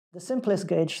The simplest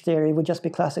gauge theory would just be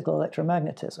classical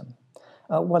electromagnetism.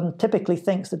 One typically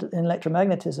thinks that in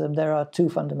electromagnetism there are two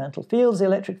fundamental fields, the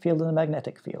electric field and the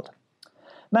magnetic field.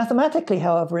 Mathematically,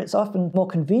 however, it's often more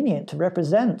convenient to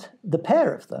represent the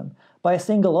pair of them by a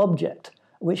single object,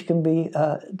 which can be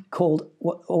called,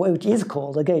 or which is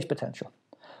called, a gauge potential.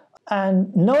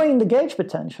 And knowing the gauge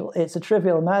potential, it's a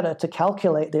trivial matter to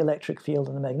calculate the electric field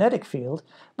and the magnetic field,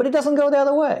 but it doesn't go the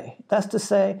other way. That's to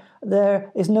say,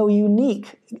 there is no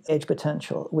unique gauge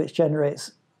potential which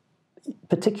generates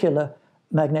particular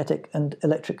magnetic and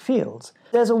electric fields.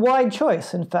 There's a wide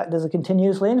choice. In fact, there's a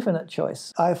continuously infinite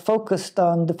choice. I've focused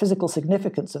on the physical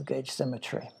significance of gauge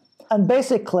symmetry. And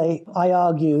basically, I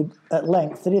argued at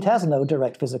length that it has no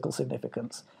direct physical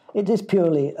significance. It is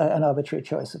purely an arbitrary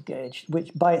choice of gauge,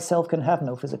 which by itself can have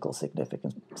no physical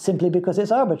significance, simply because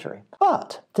it's arbitrary.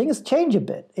 But things change a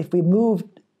bit if we move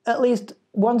at least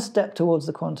one step towards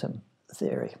the quantum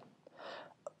theory.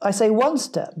 I say one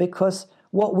step because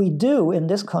what we do in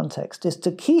this context is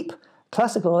to keep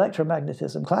classical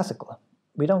electromagnetism classical.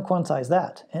 We don't quantize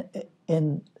that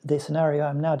in the scenario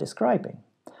I'm now describing.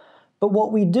 But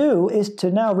what we do is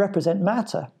to now represent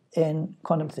matter in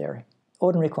quantum theory,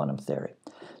 ordinary quantum theory.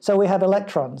 So we have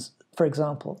electrons, for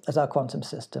example, as our quantum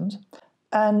systems.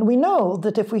 And we know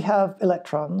that if we have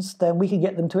electrons, then we can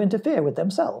get them to interfere with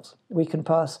themselves. We can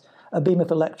pass a beam of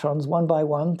electrons one by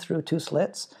one through two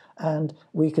slits, and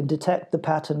we can detect the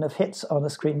pattern of hits on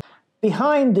the screen.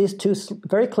 Behind these two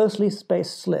very closely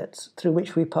spaced slits through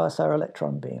which we pass our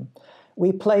electron beam,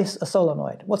 we place a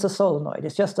solenoid. What's a solenoid?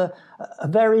 It's just a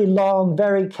very long,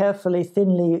 very carefully,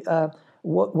 thinly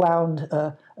wound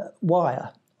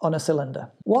wire on a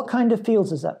cylinder. What kind of fields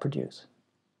does that produce?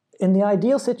 In the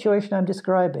ideal situation I'm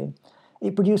describing,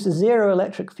 it produces zero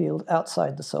electric field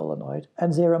outside the solenoid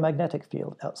and zero magnetic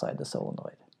field outside the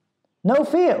solenoid. No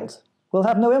fields will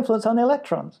have no influence on the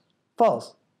electrons.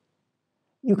 False.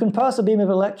 You can pass a beam of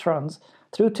electrons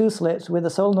through two slits with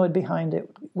a solenoid behind it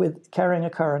with carrying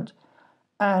a current,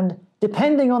 and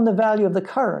depending on the value of the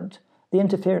current, the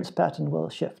interference pattern will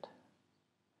shift.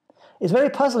 It's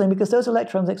very puzzling because those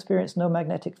electrons experience no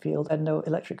magnetic field and no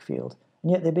electric field,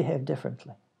 and yet they behave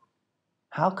differently.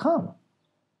 How come?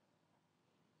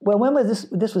 Well, when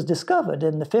this was discovered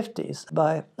in the 50s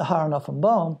by Aharonov and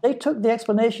Bohm, they took the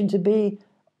explanation to be,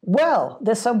 well,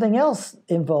 there's something else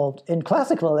involved in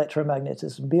classical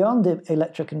electromagnetism beyond the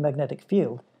electric and magnetic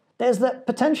field. There's that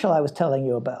potential I was telling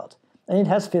you about, and it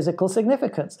has physical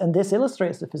significance, and this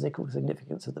illustrates the physical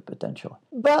significance of the potential.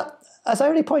 But, as I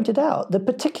already pointed out, the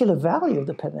particular value of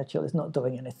the potential is not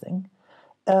doing anything,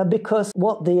 because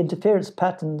what the interference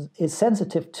pattern is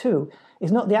sensitive to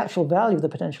is not the actual value of the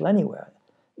potential anywhere.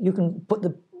 You can put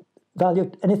the value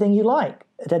of anything you like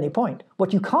at any point.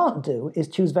 What you can't do is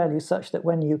choose values such that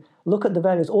when you look at the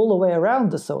values all the way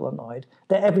around the solenoid,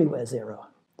 they're everywhere zero.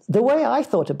 The way I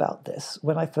thought about this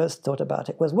when I first thought about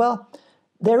it was, well,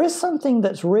 there is something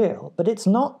that's real, but it's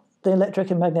not the electric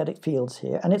and magnetic fields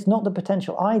here, and it's not the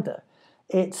potential either.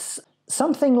 It's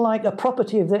something like a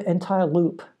property of the entire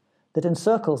loop that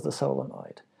encircles the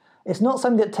solenoid. It's not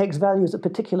something that takes values at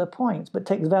particular points, but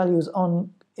takes values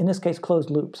on, in this case,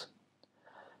 closed loops.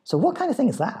 So what kind of thing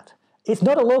is that? It's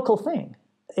not a local thing.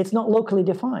 It's not locally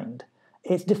defined.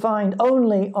 It's defined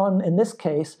only on, in this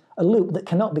case, a loop that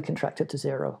cannot be contracted to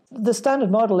zero. The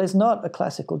standard model is not a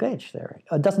classical gauge theory.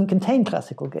 It doesn't contain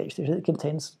classical gauge theories. It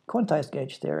contains quantized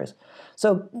gauge theories.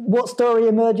 So what story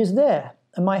emerges there?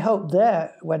 And my hope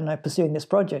there, when I was pursuing this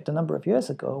project a number of years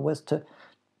ago, was to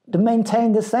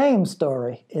maintain the same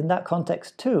story in that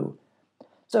context too.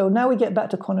 So now we get back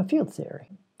to quantum field theory.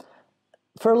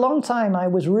 For a long time, I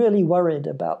was really worried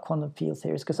about quantum field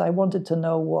theories because I wanted to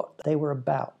know what they were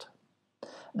about.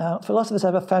 Now, philosophers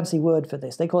have a fancy word for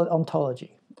this. They call it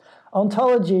ontology.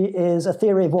 Ontology is a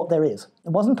theory of what there is.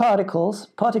 It wasn't particles.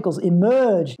 Particles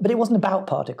emerged, but it wasn't about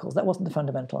particles. That wasn't the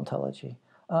fundamental ontology.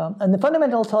 And the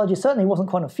fundamental ontology certainly wasn't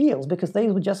quantum fields because they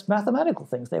were just mathematical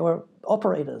things. They were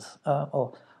operators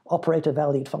or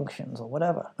operator-valued functions or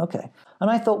whatever. Okay. And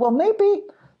I thought, well, maybe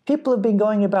people have been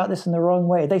going about this in the wrong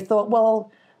way. They thought,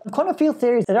 well, quantum field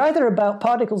theories, they're either about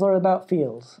particles or about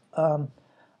fields. And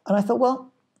I thought,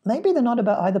 well, maybe they're not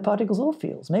about either particles or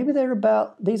fields. Maybe they're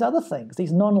about these other things,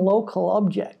 these non-local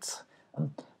objects,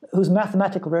 whose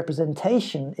mathematical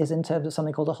representation is in terms of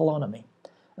something called a holonomy,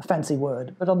 a fancy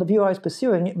word. But on the view I was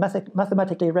pursuing, it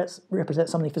mathematically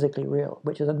represents something physically real,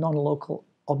 which is a non-local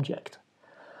object.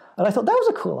 And I thought, that was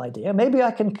a cool idea. Maybe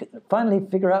I can finally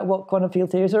figure out what quantum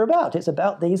field theories are about. It's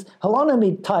about these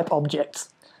holonomy-type objects.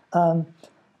 And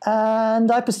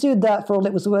I pursued that for all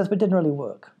it was worth, but it didn't really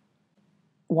work.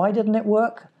 Why didn't it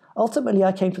work? Ultimately,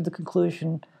 I came to the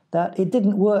conclusion that it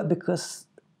didn't work because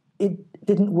it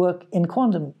didn't work in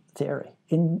quantum theory,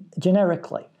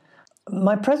 generically.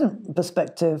 My present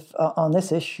perspective on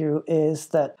this issue is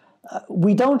that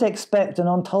we don't expect an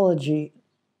ontology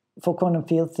for quantum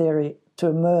field theory to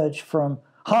emerge from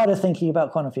harder thinking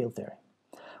about quantum field theory.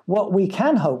 What we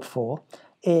can hope for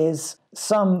is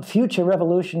some future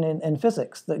revolution in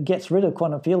physics that gets rid of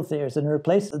quantum field theories and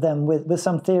replaces them with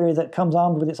some theory that comes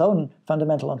armed with its own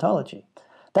fundamental ontology.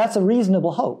 That's a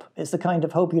reasonable hope. It's the kind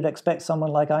of hope you'd expect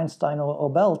someone like Einstein or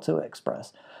Bell to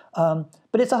express.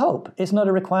 But it's a hope. It's not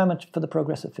a requirement for the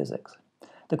progress of physics.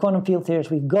 The quantum field theories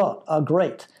we've got are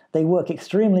great. They work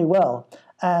extremely well.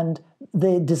 And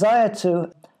the desire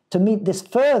to meet this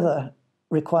further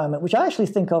requirement, which I actually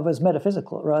think of as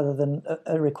metaphysical rather than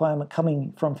a requirement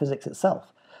coming from physics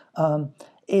itself,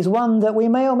 is one that we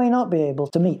may or may not be able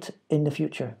to meet in the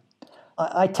future.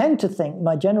 I tend to think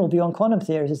my general view on quantum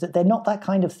theories is that they're not that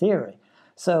kind of theory.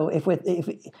 So if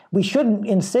we shouldn't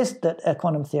insist that a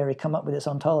quantum theory come up with its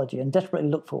ontology and desperately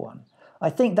look for one. I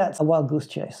think that's a wild goose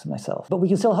chase myself. But we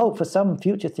can still hope for some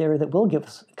future theory that will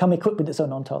come equipped with its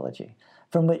own ontology,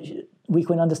 from which we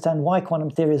can understand why quantum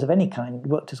theories of any kind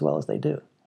worked as well as they do.